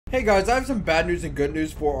Hey guys, I have some bad news and good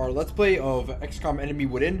news for our Let's Play of XCOM Enemy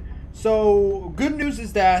Within. So, good news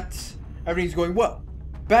is that everything's going well.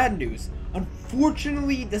 Bad news,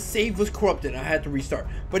 unfortunately the save was corrupted and I had to restart.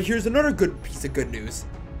 But here's another good piece of good news,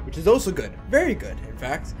 which is also good. Very good, in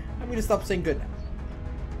fact. I'm going to stop saying good now.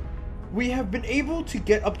 We have been able to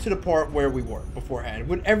get up to the part where we were beforehand,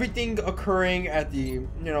 with everything occurring at the,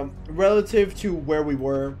 relative to where we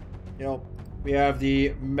were. We have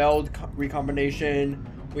the meld recombination.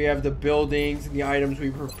 We have the buildings and the items we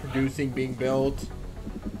were producing being built.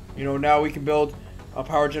 Now we can build a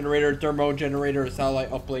power generator, thermo generator, a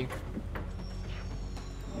satellite uplink.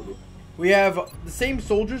 We have the same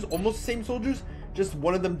soldiers, almost the same soldiers, just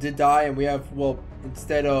one of them did die, and we have, well,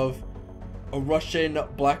 instead of a Russian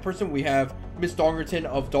black person, we have Miss Dongerton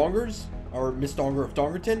of Dongers, or Miss Donger of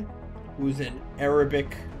Dongerton, who's an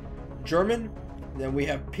Arabic German. Then we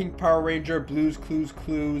have Pink Power Ranger, Blues,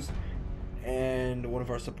 Clues, and one of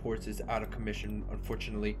our supports is out of commission,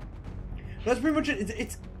 unfortunately. That's pretty much it.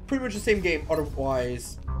 It's pretty much the same game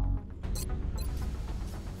otherwise.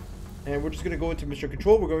 And we're just going to go into Mission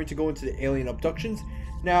Control. We're going to go into the alien abductions.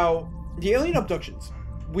 Now, the alien abductions,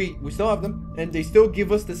 we still have them, and they still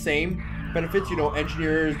give us the same benefits,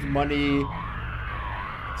 engineers, money,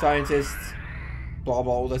 scientists, blah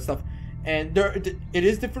blah, all that stuff. And it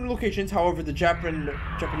is different locations. However, the Japanese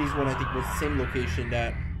one, I think, was the same location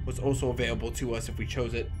that was also available to us if we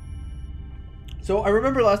chose it. So I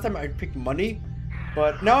remember last time I picked money,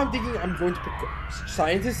 but now I'm thinking I'm going to pick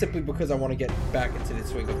scientists simply because I want to get back into the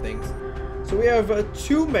swing of things. So we have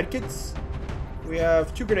 2 medkits, we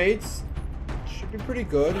have 2 grenades. Should be pretty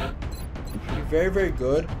good. Should be very, very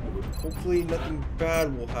good. Hopefully nothing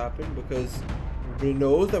bad will happen, because everybody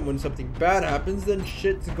knows that when something bad happens, then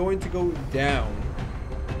shit's going to go down.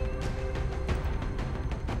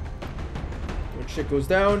 When shit goes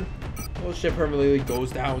down, well, shit permanently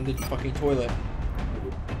goes down the fucking toilet.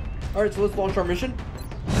 Alright, so let's launch our mission.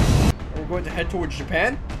 We're going to head towards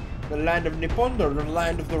Japan, the land of Nippon, the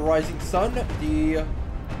land of the rising sun. The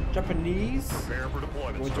Japanese prepare for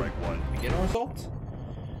deployment. Strike one. Begin our assault.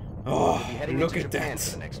 Oh, look at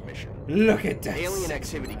that! Look at that! Alien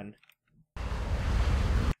activity.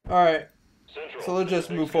 Alright, so let's just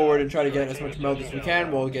move forward and try to get as much meld as we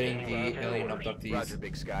can while getting the alien abductees. Roger,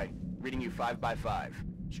 Big Sky. Reading you 5 by 5.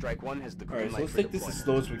 Strike 1 has the green Alright, so light let's for take this as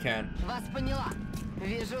deployment. slow as we can.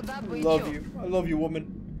 I love you,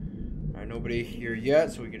 woman. Alright, nobody here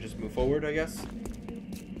yet, so we can just move forward, I guess.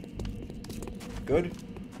 Good.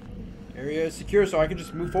 Area is secure, so I can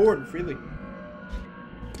just move forward freely.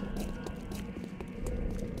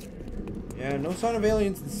 Yeah, no sign of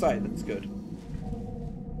aliens in sight. That's good.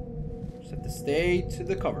 Just have to stay to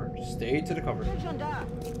the cover. Just stay to the cover.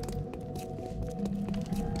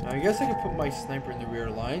 Now, I guess I could put my sniper in the rear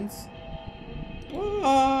lines.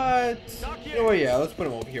 But... yeah, let's put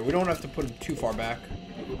him over here. We don't have to put him too far back.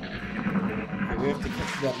 Okay, we have to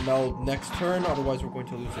catch that meld next turn. Otherwise, we're going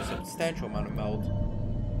to lose a substantial amount of meld.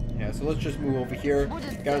 Yeah, so let's just move over here.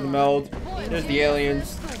 Got the meld. There's the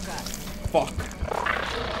aliens. Fuck.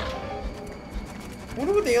 I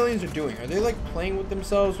wonder what the aliens are doing. Are they like playing with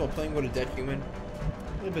themselves while playing with a dead human?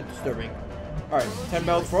 A little bit disturbing. Alright, 10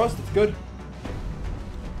 meld for us. That's good.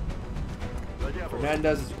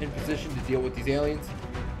 Fernandez is in position to deal with these aliens.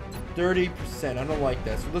 30%. I don't like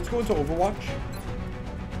that. So let's go into Overwatch.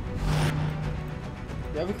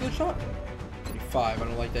 You have a clear shot? 35. I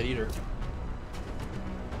don't like that either.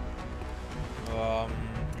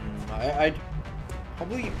 I'd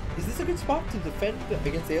probably... Is this a good spot to defend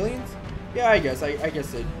against aliens? Yeah, I guess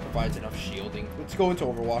it provides enough shielding. Let's go into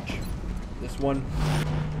Overwatch. This one.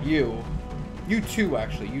 You two,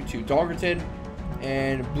 actually. You two. Dongerton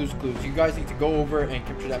and Blues Clues. You guys need to go over and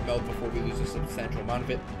capture that meld before we lose a substantial amount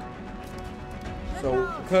of it.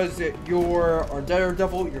 So, because you're our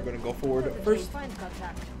Daredevil, you're going to go forward first.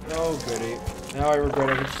 Oh, goody. Now I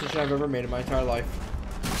regret every decision I've ever made in my entire life.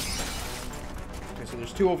 Okay, so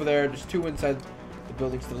there's 2 over there. There's 2 inside the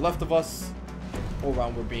buildings to the left of us. All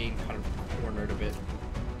around, we're being kind of cornered a bit.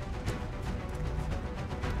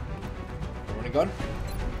 Running gun?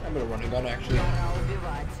 I'm gonna run a gun, actually.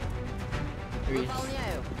 Maybe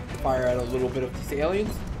fire at a little bit of these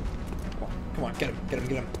aliens. Come on, get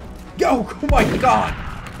him. Go! Oh my god!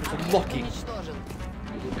 I'm so lucky.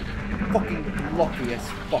 Fucking lucky as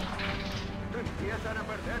fuck.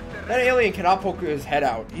 That alien cannot poke his head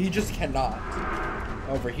out. He just cannot.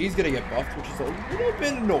 However, he's gonna get buffed, which is a little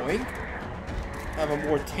bit annoying. Have a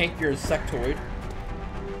more tankier sectoid.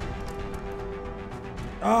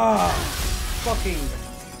 Fucking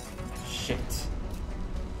shit.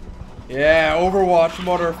 Yeah, Overwatch,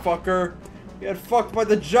 motherfucker. You got fucked by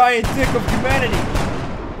the giant dick of humanity.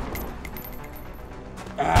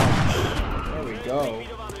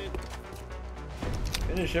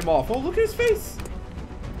 finish him off. Oh, look at his face.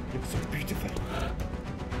 He looks so beautiful.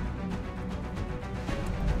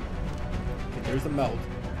 Okay, there's the meld.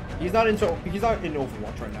 He's not in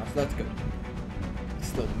Overwatch right now, so that's good. He's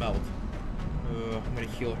still meld. I'm gonna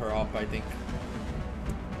heal her up, I think.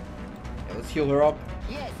 Yeah, let's heal her up.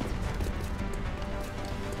 Yes.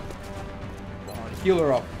 Come on, heal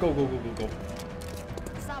her up. Go, go, go, go, go.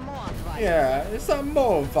 Some more advice. Yeah, it's some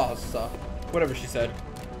more Valsa. Whatever she said.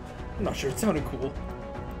 I'm not sure, it sounded cool.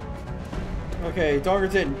 Okay,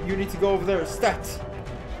 Dongerton, you need to go over there. Stat.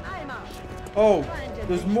 I'm out. Oh,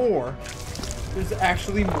 there's more. There's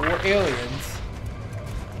actually more aliens.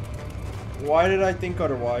 Why did I think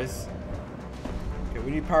otherwise? Okay,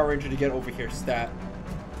 we need Power Ranger to get over here. Stat.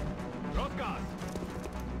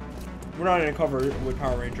 We're not in a cover with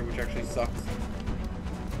Power Ranger, which actually sucks.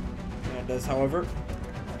 That does, however.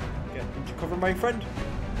 Get into cover, my friend.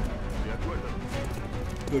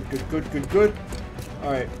 Good, good, good, good, good.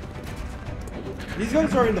 Alright. These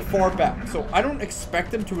guys are in the far back, so I don't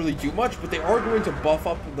expect them to really do much, but they are going to buff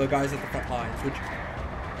up the guys at the front lines, which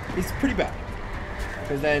is pretty bad.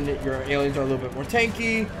 Because then your aliens are a little bit more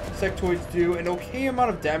tanky, sectoids do an okay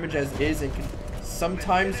amount of damage as is, and can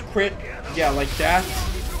sometimes crit. Yeah, like that.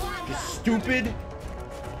 Just stupid.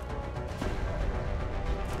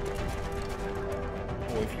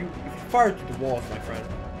 Oh, if you fire through the walls, my friend.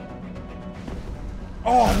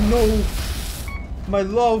 Oh no! My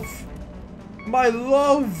love! My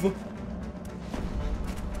love!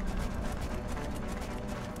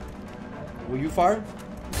 Will you fire?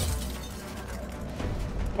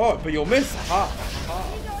 Oh, but you'll miss! Aha! Aha.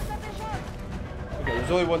 Okay,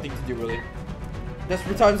 there's only one thing to do, really.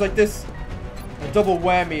 Desperate times like this, a double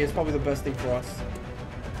whammy is probably the best thing for us.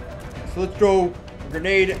 So let's throw a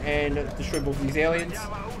grenade and destroy both of these aliens. Yeah,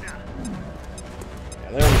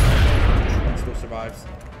 there we go. Still survives.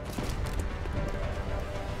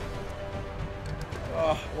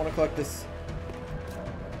 I want to collect this.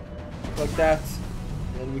 Collect that.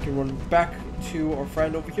 And then we can run back to our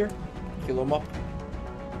friend over here. Heal him up.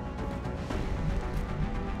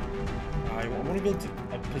 I want to get into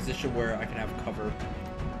a position where I can have cover.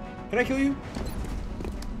 Can I kill you?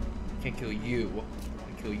 I can't kill you. I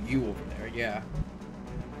can kill you over there, yeah.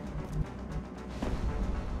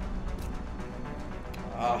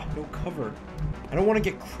 No cover. I don't want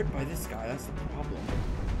to get crit by this guy, that's the problem.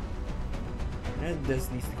 And this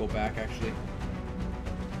needs to go back, actually.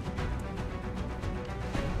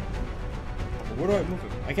 Where do I move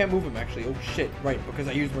him? I can't move him, actually. Oh, shit. Right, because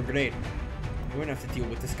I used my grenade. I'm going to have to deal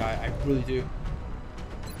with this guy. I really do.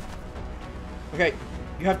 Okay.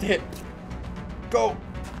 You have to hit. Go.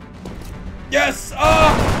 Yes!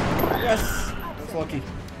 Ah! Yes! That's lucky.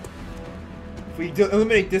 If we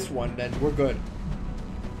eliminate this one, then we're good.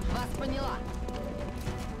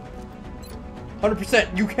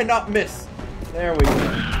 100%. You cannot miss. There we go.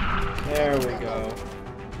 There we go.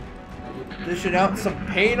 Dishing out some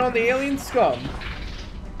pain on the alien scum.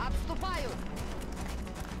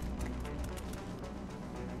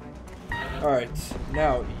 Alright,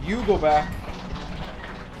 now you go back.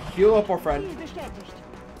 Heal up our friend.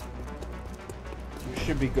 We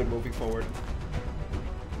should be good moving forward.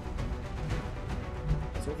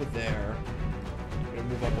 It's over there. I'm gonna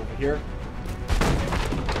move up over here.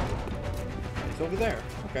 It's over there.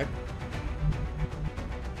 Okay.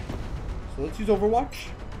 So let's use Overwatch.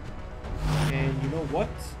 And you know what?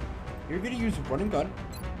 You're gonna use run and gun.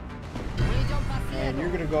 And you're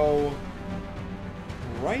gonna go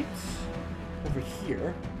right over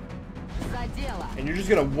here. And you're just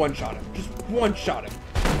gonna one-shot him. Just one-shot him.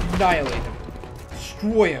 Annihilate him.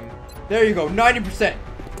 Destroy him. There you go. 90%.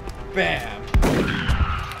 Bam.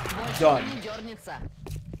 Done.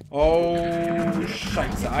 Oh,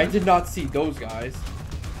 shite. I did not see those guys.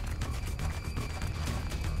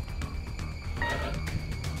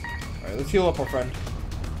 Alright, let's heal up our friend.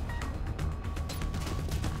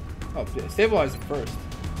 Oh, stabilize him first.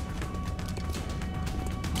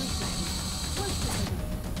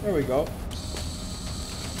 There we go.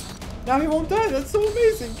 Now he won't die. That's so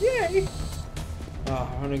amazing. Yay!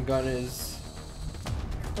 Run and gun is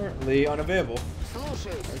currently unavailable. Right, so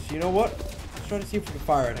you know what? Let's try to see if we can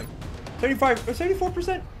fire at him. 75 or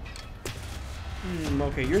 74%?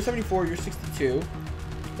 Okay, you're 74, you're 62.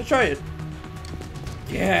 Let's try it.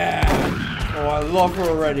 Yeah! Oh, I love her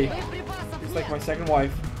already. It's like my second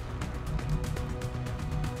wife.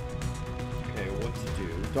 Okay, what to do?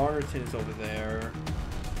 Dongerton is over there.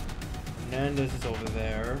 Fernandez is over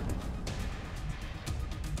there.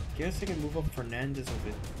 Guess I can move up Fernandez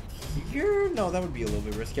over here? No, that would be a little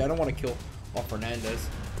bit risky. I don't want to kill off Fernandez.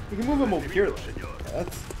 We can move him over here though. Yeah,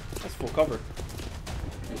 that's full cover.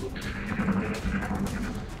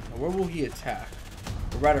 Now, where will he attack?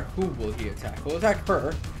 Or rather, who will he attack? He'll attack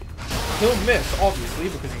her. He'll miss, obviously,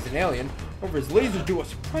 because he's an alien. However, his lasers do a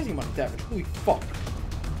surprising amount of damage. Holy fuck.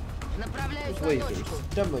 Those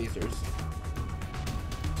lasers. Dumb lasers.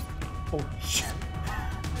 Oh, shit.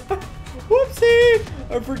 Whoopsie!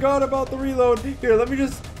 I forgot about the reload. Here, let me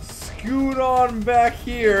just scoot on back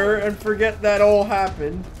here and forget that all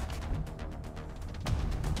happened.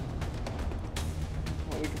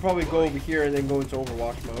 Well, we could probably go over here and then go into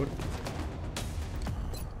Overwatch mode.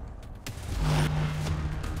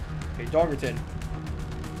 Okay, Dongerton.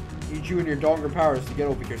 Need you and your Donger powers to get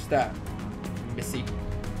over here, stat. Missy. In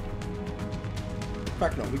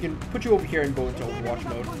fact, no, we can put you over here and go into Overwatch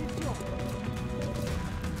mode.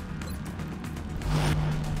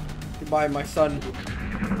 Goodbye, my son.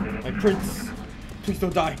 My prince. Please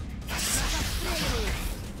don't die.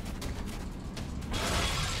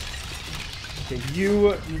 Okay,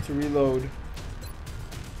 you need to reload.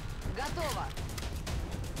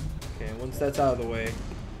 Okay, once that's out of the way,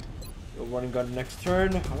 you'll run and gun next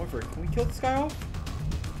turn. However, can we kill this guy off?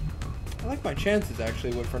 I like my chances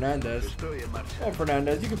actually with Fernandez. Oh,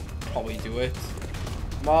 Fernandez, you could probably do it.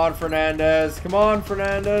 Come on, Fernandez. Come on,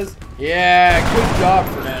 Fernandez. Yeah, good job,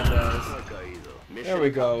 Fernandez. There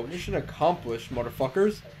we go. Mission accomplished,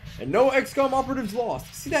 motherfuckers. And no XCOM operatives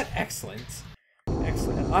lost. See that? Excellent.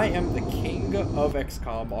 Excellent. I am the king of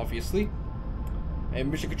XCOM, obviously.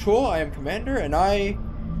 And mission control, I am commander, and I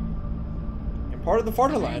am part of the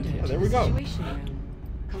Fatherland. Yeah, there we go.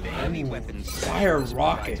 Heavy weapons fire provides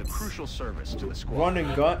rockets. a crucial service to the squad. Run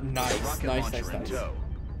and gun. Nice, Rocket nice, launcher nice, in nice. tow.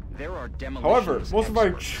 There are However, most of our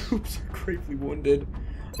experts. troops are gravely wounded.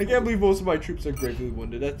 I can't believe most of my troops are gravely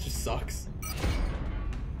wounded. That just sucks.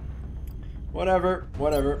 Whatever,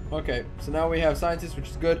 whatever. Okay, so now we have scientists, which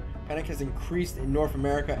is good. Panic has increased in North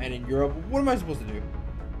America and in Europe. What am I supposed to do?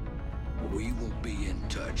 We will be in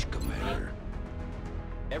touch, Commander.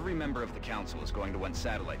 Every member of the council is going to want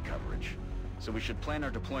satellite coverage, so we should plan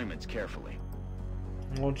our deployments carefully.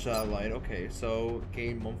 Launch satellite. Okay, so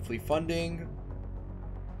gain monthly funding.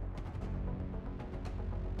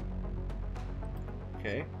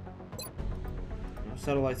 Okay. No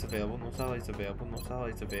satellites available. No satellites available. No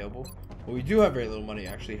satellites available. Well, we do have very little money,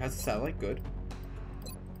 actually. Has a satellite. Good.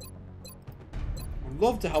 I'd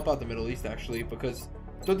love to help out the Middle East, actually, because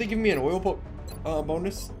don't they give me an oil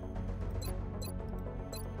bonus?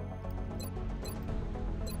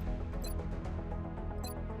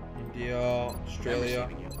 India, Australia. I'm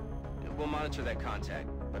receiving you. We'll monitor that contact,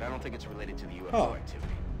 but I don't think it's related to the UFO Huh.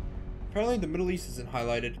 activity. Apparently, the Middle East isn't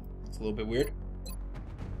highlighted. It's a little bit weird.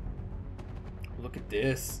 Look at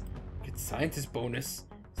this. Get scientist bonus.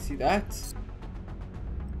 See that?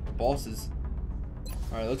 Bosses.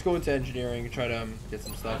 Alright, let's go into engineering and try to get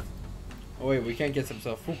some stuff. Oh wait, we can't get some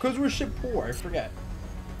stuff. Because we're ship poor, I forget.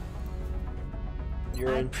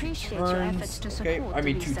 You're I in appreciate turns. your efforts to support Okay, I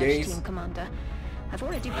mean the 2 research days. team, Commander. I've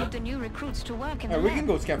already put the new recruits to work in the Alright, we lab. can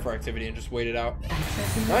go scan for activity and just wait it out.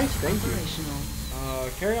 Access Nice, thank you. operational.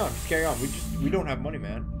 Carry on, just carry on. We don't have money,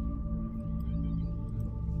 man.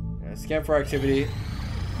 Yeah, scan for activity.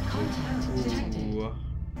 Contact detected. Ooh.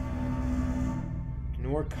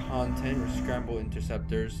 Ignore content or scramble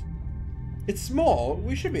interceptors. It's small.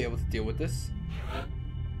 We should be able to deal with this.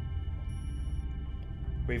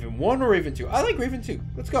 Raven 1 or Raven 2? I like Raven 2.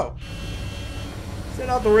 Let's go. Send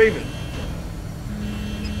out the Raven.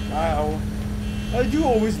 Wow. I do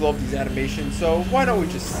always love these animations, so why don't we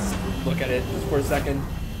just look at it just for a second.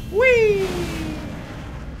 Whee!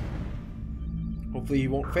 Hopefully he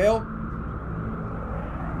won't fail.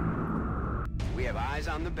 We have eyes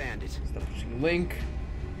on the bandit. Establishing link.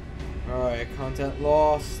 Alright, content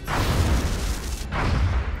lost. Come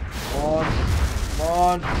on. Come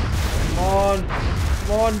on. Come on.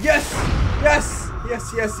 Come on. Yes! Yes!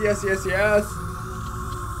 Yes, yes, yes, yes, yes!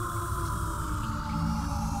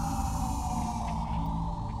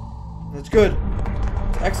 That's good.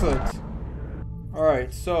 Excellent.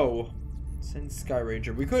 Alright, so send Sky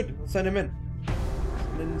Ranger. We could. Let's send him in.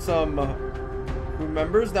 Send in some crew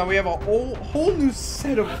members. Now we have a whole new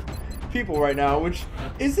set of people right now, which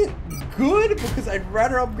isn't good because I'd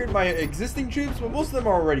rather upgrade my existing troops, but most of them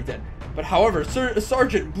are already dead. But however,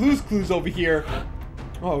 Sergeant Blue's Clues over here,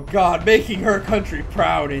 oh god, making her country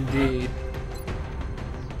proud indeed.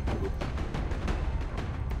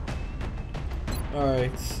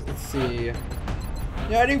 Alright, let's see.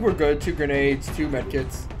 Yeah, I think we're good. 2 grenades, 2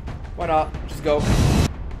 medkits. Why not? Just go.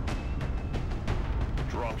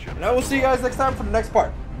 And I will see you guys next time for the next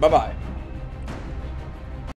part. Bye-bye.